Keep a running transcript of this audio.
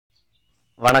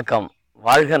வணக்கம்.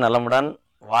 வாழ்க நலமுடன்,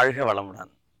 வாழ்க வளமுடன்.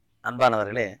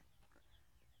 அன்பானவர்களே,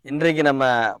 இன்றைக்கு நம்ம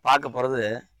பார்க்க போகிறது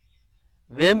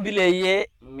வேம்பிலேயே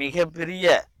மிகப்பெரிய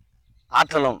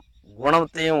ஆற்றலும்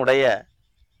குணத்தையும் உடைய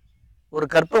ஒரு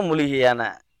கற்ப மூலிகையான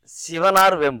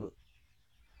சிவனார் வேம்பு.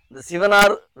 இந்த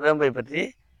சிவனார் வேம்பை பற்றி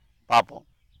பார்ப்போம்.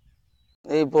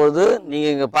 இப்பொழுது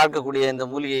நீங்கள் இங்கே பார்க்கக்கூடிய இந்த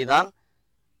மூலிகை தான்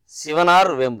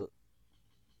சிவனார் வேம்பு.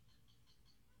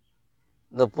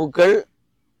 இந்த பூக்கள்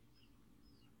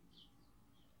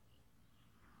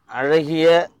அழகிய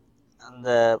அந்த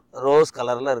ரோஸ்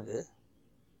கலரில் இருக்குது.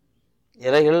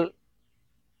 இலைகள்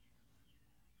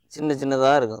சின்ன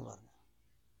சின்னதாக இருக்குது பாருங்க.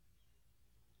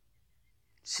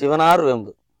 சிவனார்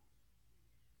வேம்பு.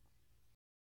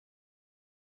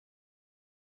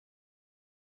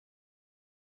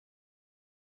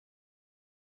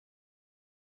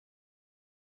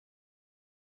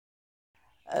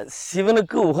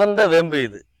 சிவனுக்கு உகந்த வேம்பு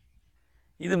இது.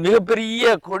 இது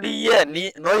மிகப்பெரிய கொடிய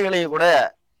நோய்களையும் கூட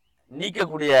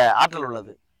நீக்கக்கூடிய ஆற்றல்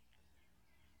உள்ளது.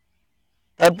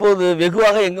 தற்போது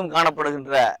வெகுவாக எங்கும்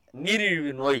காணப்படுகின்ற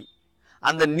நீரிழிவு நோய்,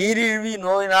 அந்த நீரிழிவு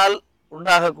நோயினால்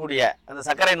உண்டாகக்கூடிய அந்த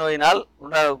சர்க்கரை நோயினால்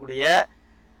உண்டாகக்கூடிய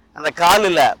அந்த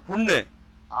காலில் புண்ணு,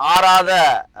 ஆறாத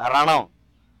ரணம்,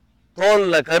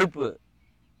 தோலில் கருப்பு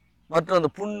மற்றும்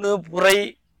அந்த புண்ணு, புரை,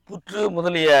 புற்று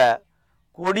முதலிய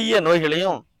கொடிய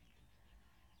நோய்களையும்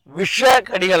விஷ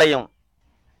கடிகளையும்,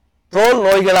 தோல்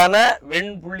நோய்களான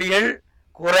வெண்புள்ளிகள்,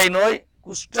 குறை நோய்,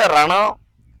 குஷ்ட ரணம்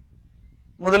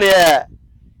முதலிய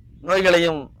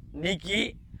நோய்களையும் நீக்கி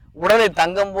உடலை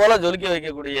தங்கம் போல ஜொலிக்க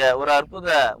வைக்கக்கூடிய ஒரு அற்புத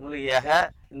மூலிகையாக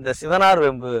இந்த சிவனார்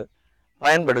வேம்பு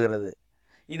பயன்படுகிறது.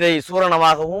 இதை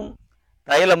சூரணமாகவும்,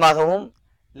 தைலமாகவும்,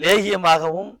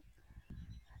 லேகியமாகவும்,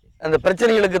 அந்த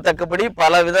பிரச்சனைகளுக்கு தக்கபடி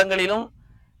பல விதங்களிலும்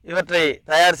இவற்றை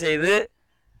தயார் செய்து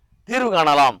தீர்வு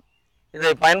காணலாம்.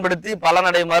 இதை பயன்படுத்தி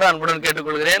பலனடையுமாறு அன்புடன்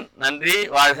கேட்டுக்கொள்கிறேன். நன்றி.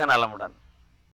 வாழ்க நலமுடன்.